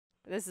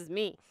This is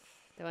me,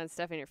 the one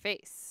stuffing your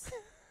face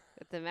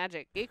with the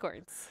magic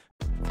acorns.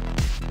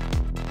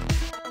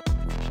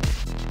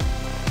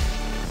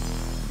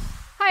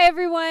 Hi,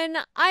 everyone.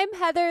 I'm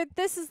Heather.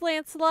 This is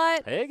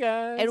Lancelot. Hey,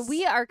 guys. And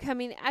we are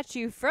coming at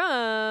you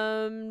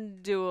from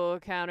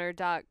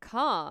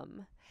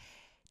DualCounter.com.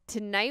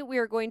 Tonight, we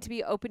are going to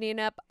be opening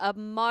up a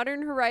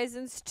Modern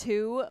Horizons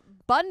 2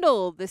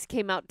 bundle. This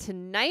came out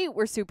tonight.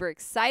 We're super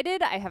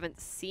excited. I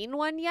haven't seen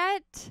one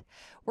yet.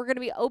 We're going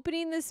to be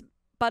opening this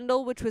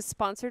bundle, which was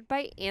sponsored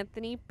by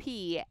Anthony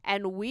P.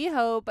 And we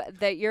hope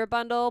that your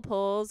bundle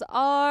pulls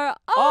are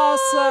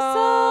awesome.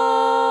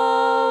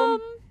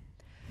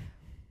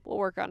 We'll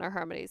work on our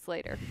harmonies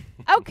later.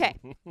 Okay.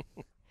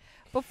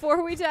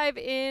 Before we dive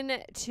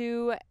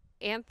into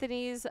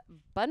Anthony's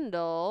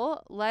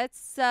bundle,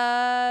 let's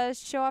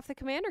show off the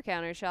commander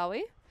counter, shall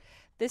we?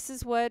 This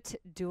is what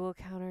Dual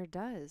Counter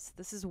does.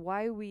 This is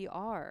why we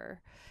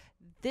are.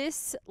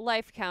 This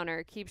life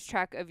counter keeps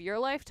track of your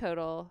life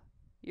total,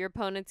 your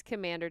opponent's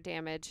commander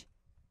damage,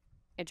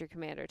 and your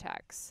commander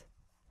attacks.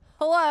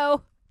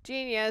 Hello,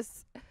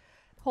 genius.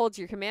 Holds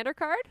your commander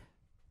card,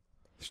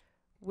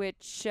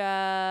 which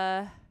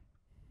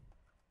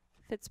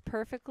fits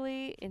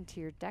perfectly into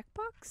your deck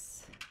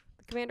box.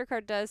 The commander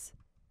card does.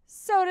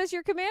 So does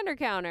your commander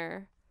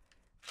counter.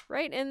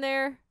 Right in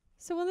there.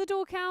 So when the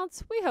duel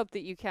counts, we hope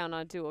that you count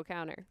on Dual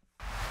Counter.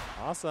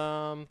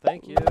 Awesome.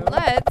 Thank you.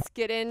 Let's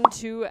get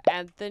into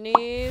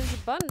Anthony's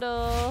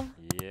bundle.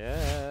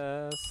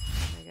 Yes.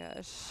 Oh my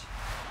gosh.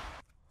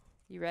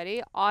 You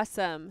ready?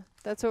 Awesome.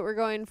 That's what we're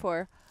going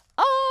for.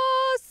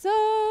 Awesome.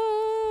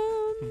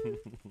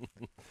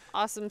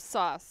 Awesome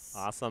sauce.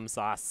 Awesome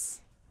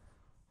sauce.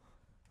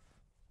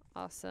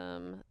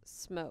 Awesome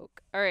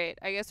smoke. All right.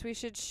 I guess we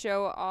should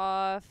show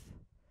off.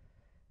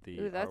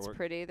 Ooh, that's artwork.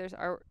 pretty. There's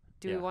art.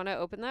 Do we Yeah. want to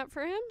open that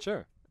for him?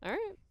 Sure. All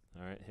right.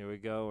 All right, here we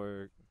go.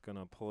 We're going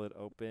to pull it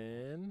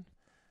open.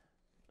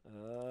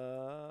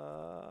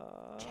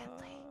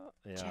 Gently.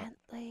 Yeah.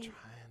 Gently.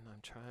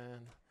 I'm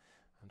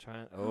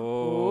trying. Oh.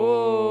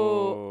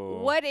 Oh.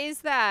 What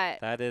is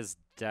that? That is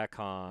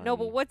Decon. No,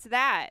 but what's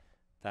that?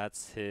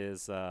 That's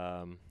his,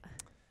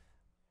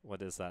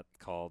 what is that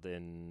called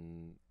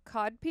in?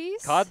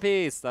 Codpiece?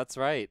 Codpiece. That's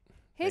right.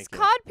 His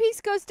Thank you.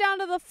 codpiece goes down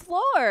to the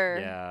floor.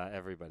 Yeah,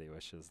 everybody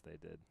wishes they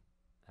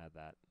had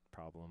that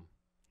problem.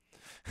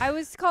 I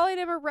was calling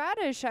him a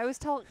radish. I was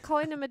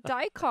calling him a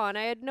daikon.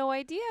 I had no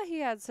idea he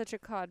had such a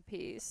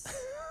codpiece.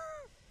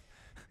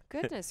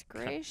 Goodness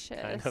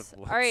gracious. Kind of looks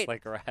All right.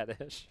 like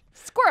radish.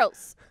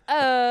 Squirrels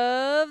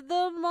of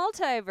the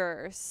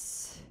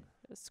multiverse.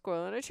 A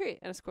squirrel in a tree,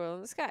 and a squirrel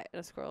in the sky, and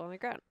a squirrel on the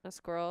ground, and a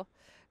squirrel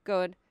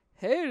going,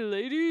 "Hey,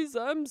 ladies,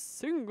 I'm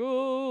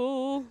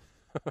single."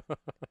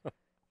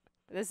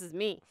 This is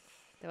me,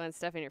 the one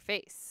stuffing your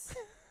face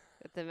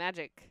with the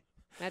magic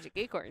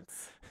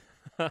acorns.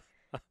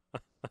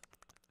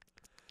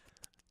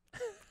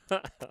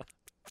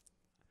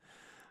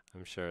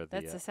 I'm sure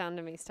That's the sound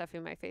of me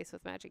stuffing my face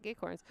with magic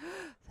acorns.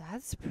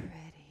 That's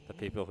pretty. the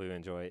people who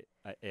enjoy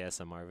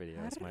ASMR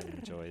videos might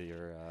enjoy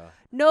your.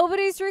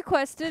 Nobody's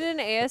requested an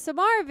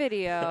ASMR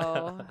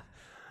video.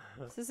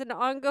 This is an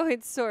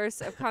ongoing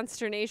source of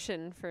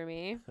consternation for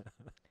me.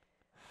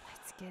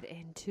 Let's get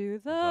into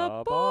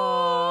the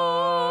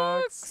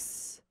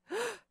box.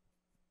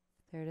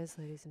 There it is,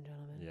 ladies and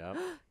gentlemen. Yep.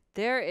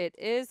 There it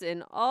is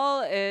in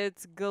all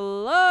its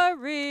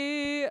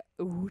glory.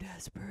 Ooh,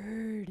 that's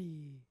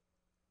pretty.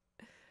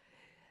 My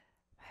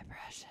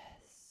precious.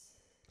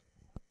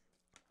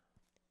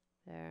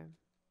 There.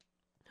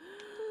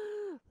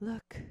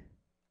 Look.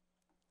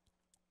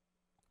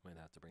 Might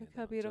have to bring Look it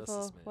how down beautiful.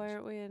 just a Why smidge.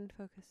 aren't we in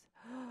focus?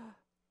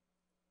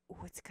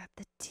 Oh, it's got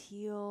the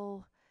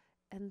teal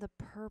and the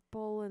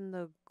purple and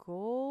the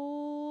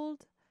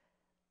gold.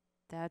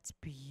 That's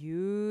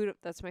beautiful.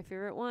 That's my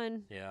favorite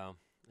one. Yeah.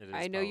 It is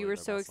I know you probably were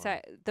their so best one.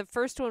 excited. The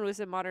first one was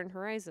in Modern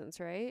Horizons,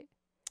 right?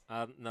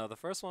 No, the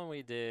first one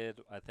we did,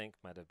 I think,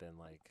 might have been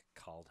like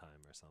Call Time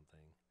or something.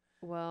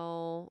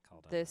 Well, Call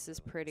Time this was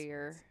is one of the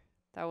prettier. ones.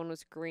 That one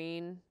was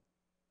green.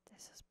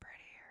 This is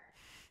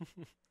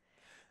prettier.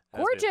 That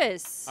was beautiful.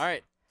 Gorgeous. All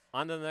right,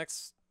 on to the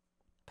next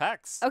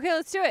packs. Okay,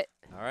 let's do it.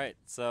 All right,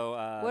 so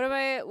What do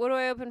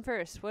I open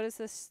first? What is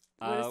this?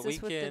 What is we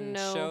this with can the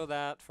no? show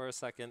that for a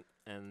second,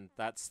 and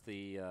that's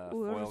the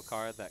foil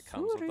card that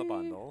comes with the Sorry.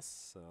 bundles.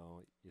 So,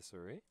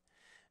 Yusuri.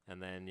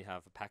 And then you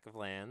have a pack of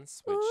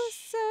lands, which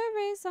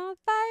Usuri's on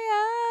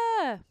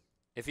fire.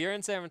 if you're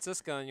in San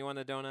Francisco and you want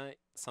to donate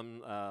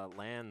some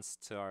lands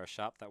to our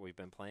shop that we've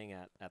been playing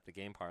at the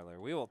game parlor,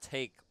 we will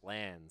take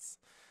lands.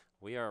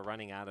 We are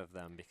running out of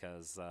them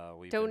because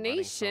we've been running so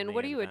Donation? many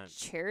What are you, events.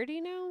 a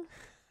charity now?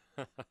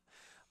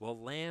 Well,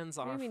 lands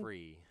What do you are mean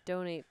free.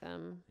 Donate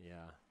them.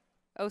 Yeah.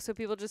 Oh, so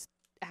people just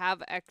have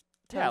tons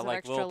Yeah, of like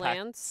extra little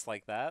lands? packs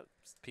like that.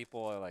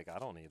 People are like, I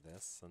don't need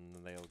this,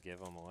 and they'll give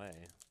them away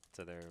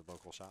to their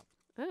local shop.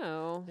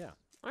 Oh. Yeah.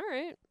 All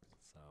right.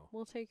 So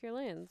We'll take your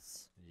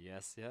lands.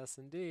 yes,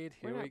 indeed.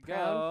 We're Here not we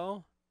proud.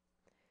 go.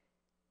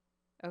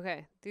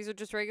 Okay. These are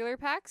just regular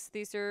packs?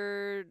 These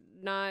are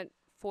not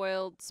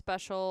foiled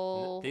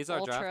special These are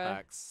ultra. draft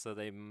packs, so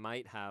they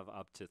might have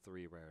up to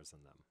 3 rares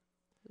in them.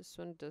 This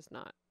one does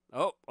not.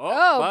 Oh,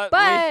 but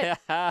we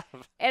have.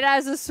 It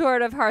has a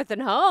Sword of Hearth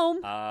and Home.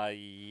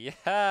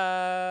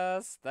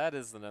 Yes, that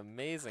is an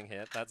amazing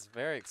hit. That's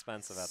very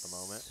expensive at the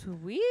moment.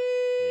 Sweet.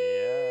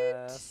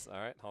 Yes. All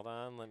right, hold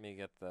on. Let me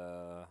get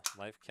the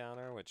life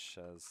counter, which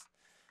has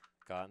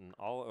gotten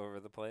all over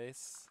the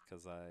place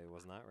because I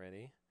was not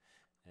ready.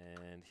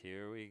 And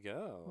here we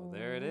go.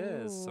 There it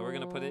is. So we're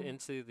going to put it Ooh.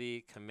 into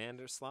the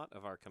commander slot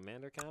of our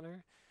commander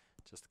counter.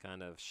 Just to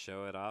kind of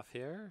show it off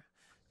here.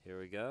 Here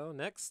we go.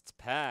 Next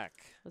pack.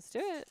 Let's do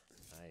it.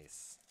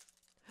 Nice.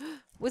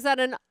 Was that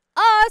an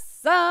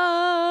awesome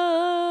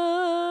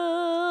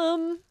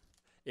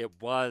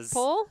It was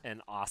pull?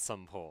 an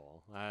awesome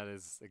pull. That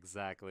is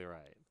exactly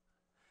right.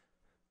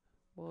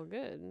 Well,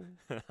 good.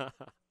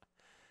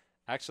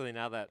 Actually,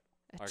 now that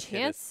A our kid is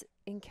chance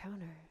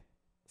encounter.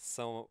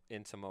 so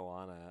into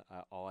Moana,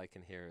 all I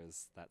can hear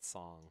is that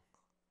song.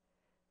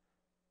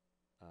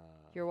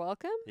 You're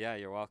welcome? Yeah,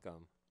 you're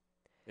welcome.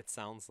 It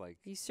sounds like.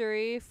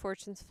 Yusuri,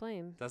 Fortune's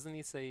Flame. Doesn't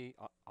he say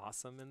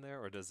awesome in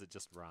there, or does it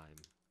just rhyme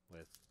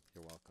with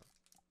you're welcome?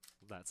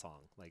 That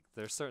song. Like,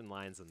 there's certain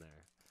lines in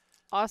there.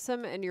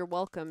 Awesome and you're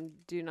welcome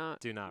do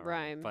not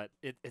rhyme. But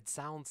it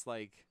sounds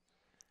like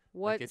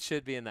What? it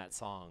should be in that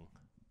song.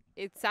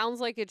 It sounds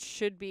like it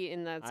should be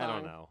in that song. I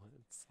don't know.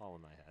 It's all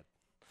in my head.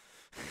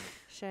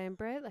 Shine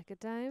bright like a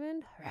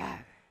diamond.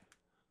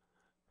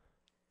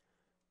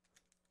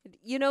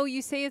 You know,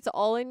 you say it's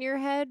all in your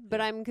head, but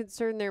Yeah. I'm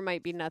concerned there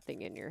might be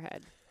nothing in your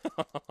head.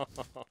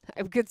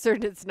 I'm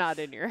concerned it's not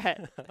in your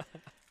head.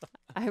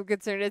 I'm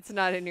concerned it's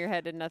not in your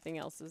head and nothing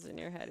else is in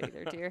your head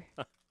either, dear.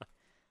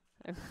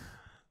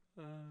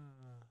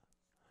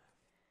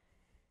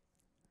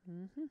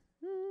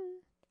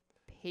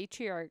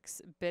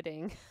 Patriarch's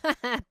bidding.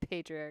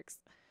 Patriarchs.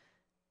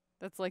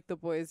 That's like the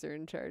boys are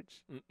in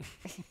charge.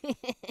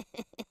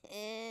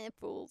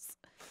 Fools.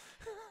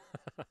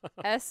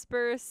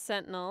 Esper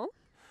Sentinel.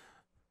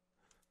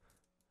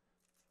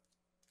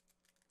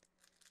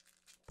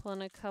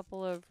 Pulling a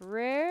couple of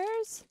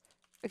rares.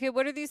 Okay,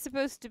 what are these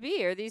supposed to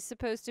be? Are these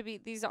supposed to be...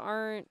 These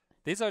aren't...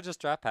 These are just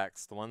draft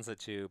packs, the ones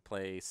that you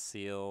play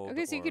sealed.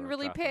 Okay, so you can or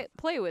really draft pack.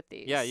 play with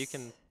these. Yeah, you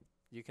can,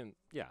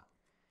 yeah.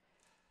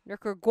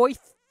 Nurker Goyf.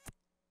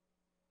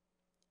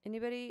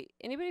 Anybody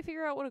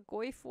figure out what a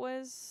Goyf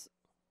was?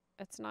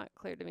 It's not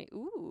clear to me.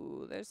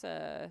 Ooh, there's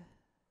a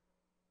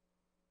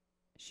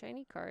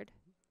shiny card.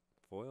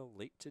 Foil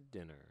late to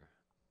dinner.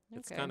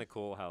 It's Okay. kind of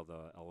cool how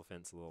the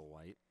elephant's a little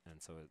white,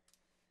 and so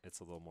it's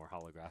a little more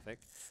holographic.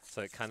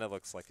 So it kind of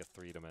looks like a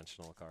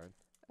 3-dimensional card.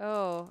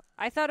 Oh,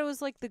 I thought it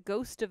was like the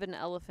ghost of an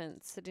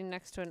elephant sitting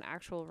next to an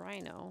actual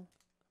rhino.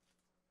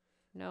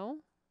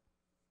 No?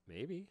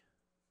 Maybe.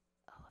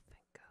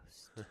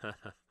 Elephant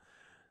ghost.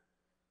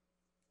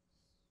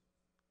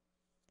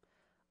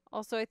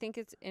 Also, I think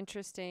it's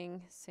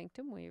interesting,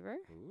 Sanctum Weaver,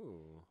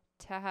 Ooh.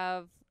 to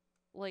have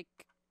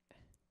like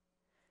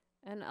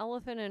an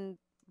elephant and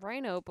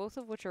rhino, both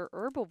of which are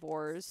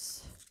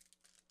herbivores,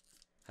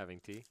 Having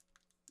tea?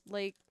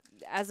 like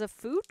as a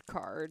food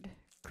card.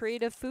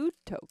 Create a food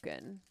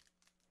token.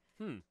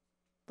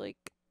 Like,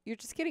 you're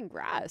just getting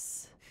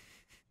grass.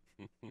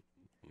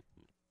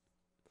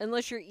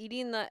 Unless you're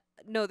eating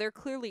no, they're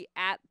clearly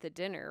at the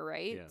dinner,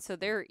 right? Yes. So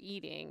they're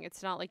eating.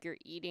 It's not like you're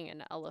eating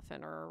an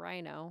elephant or a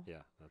rhino.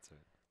 Yeah, that's right.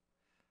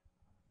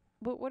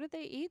 But what do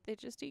they eat? They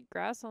just eat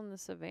grass on the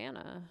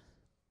savannah.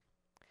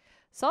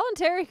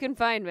 Solitary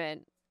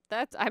confinement.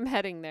 I'm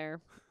heading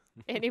there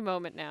any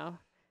moment now.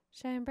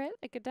 Shine bright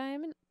like a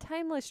diamond.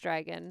 Timeless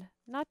dragon.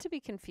 Not to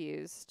be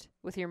confused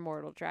with your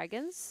mortal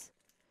dragons.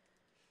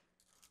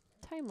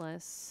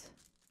 Timeless.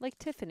 Like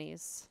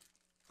Tiffany's.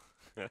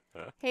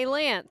 Hey,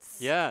 Lance.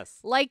 Yes.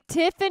 Like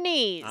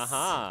Tiffany's.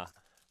 Uh-huh.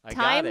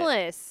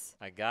 Timeless.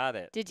 I got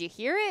it. Did you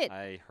hear it?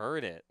 I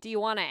heard it. Do you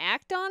want to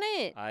act on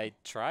it? I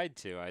tried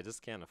to. I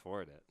just can't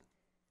afford it.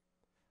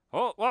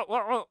 Oh, what?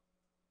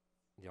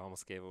 You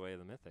almost gave away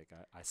the mythic.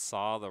 I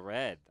saw the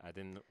red. I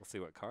didn't see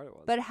what card it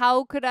was. But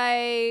how could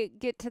I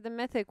get to the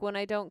mythic when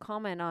I don't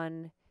comment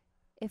on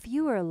if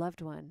you or a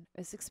loved one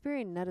is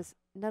experiencing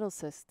nettle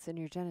cysts in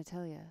your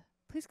genitalia?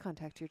 Please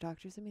contact your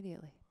doctors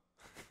immediately.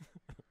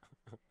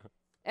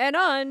 And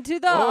on to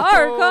the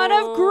Archon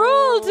of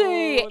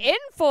Cruelty in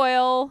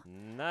foil.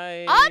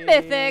 Nice. A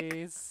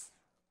mythic.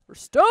 We're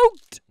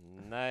stoked.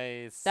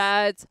 Nice.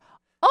 That's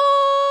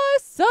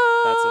awesome.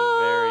 That's a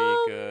very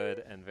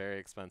good and very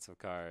expensive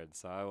card.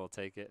 So I will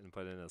take it and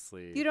put it in a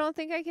sleeve. You don't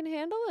think I can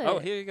handle it? Oh,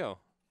 here you go.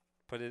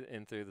 Put it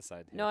in through the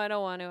side. Here. No, I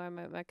don't want to. I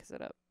might mix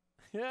it up.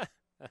 Yeah.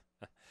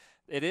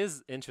 It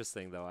is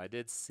interesting, though. I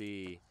did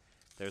see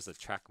there's a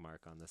track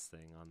mark on this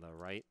thing on the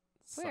right.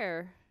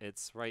 Where?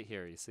 It's right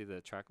here. You see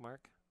the track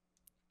mark?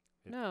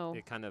 No.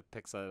 It kind of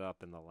picks it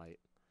up in the light.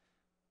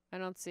 I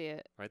don't see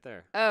it. Right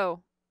there. Oh.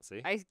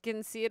 See? I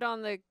can see it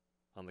on the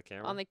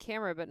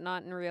camera? but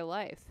not in real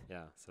life.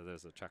 Yeah, so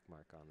there's a track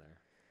mark on there.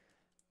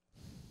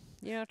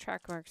 You know,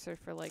 track marks are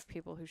for like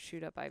people who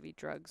shoot up IV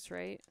drugs,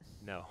 right?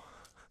 No.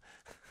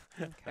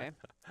 Okay.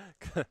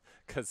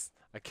 Because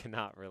I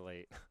cannot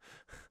relate.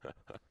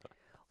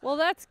 Well,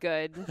 that's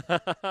good.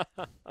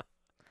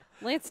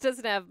 Lance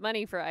doesn't have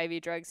money for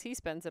IV drugs. He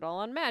spends it all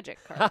on magic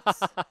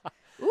cards.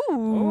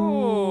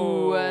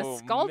 Ooh, a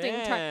scalding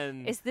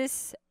man. Is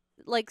this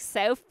like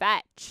so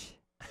fetch?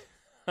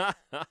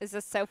 Is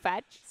this so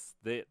fetch?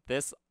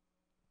 This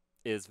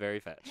is very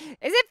fetch.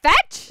 Is it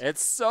fetch?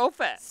 It's so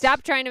fetch.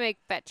 Stop trying to make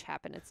fetch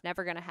happen. It's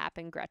never going to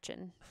happen,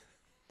 Gretchen.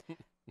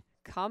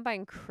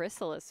 Combine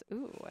Chrysalis.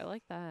 Ooh, I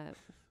like that.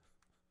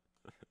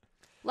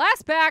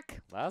 Last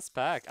pack. Last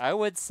pack. I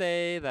would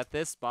say that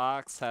this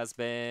box has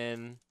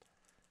been...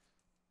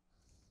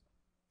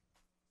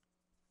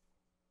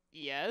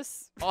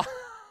 Yes. I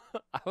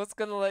was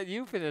going to let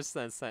you finish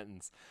that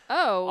sentence.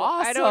 Oh.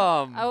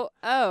 Awesome.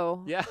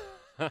 Oh. Yeah.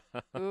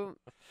 Ooh.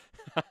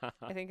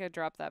 I think I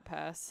dropped that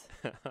pass.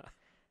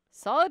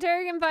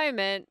 Solitary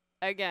confinement.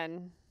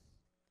 Again.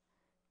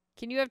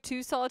 Can you have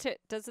two solitary...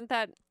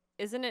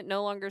 Isn't it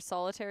no longer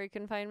solitary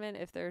confinement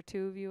if there are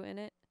two of you in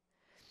it?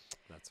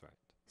 That's right.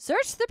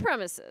 Search the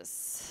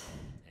premises.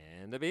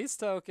 And a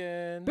beast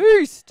token.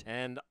 Beast!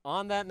 And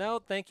on that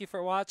note, thank you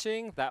for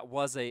watching. That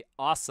was a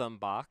awesome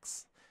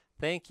box.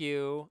 Thank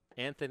you,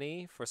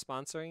 Anthony, for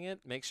sponsoring it.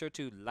 Make sure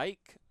to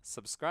like,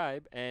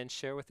 subscribe, and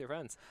share with your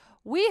friends.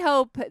 We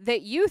hope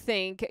that you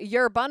think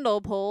your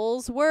bundle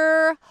pulls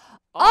were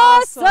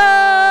Awesome!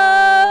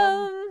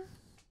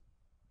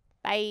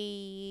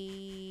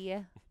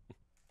 Bye.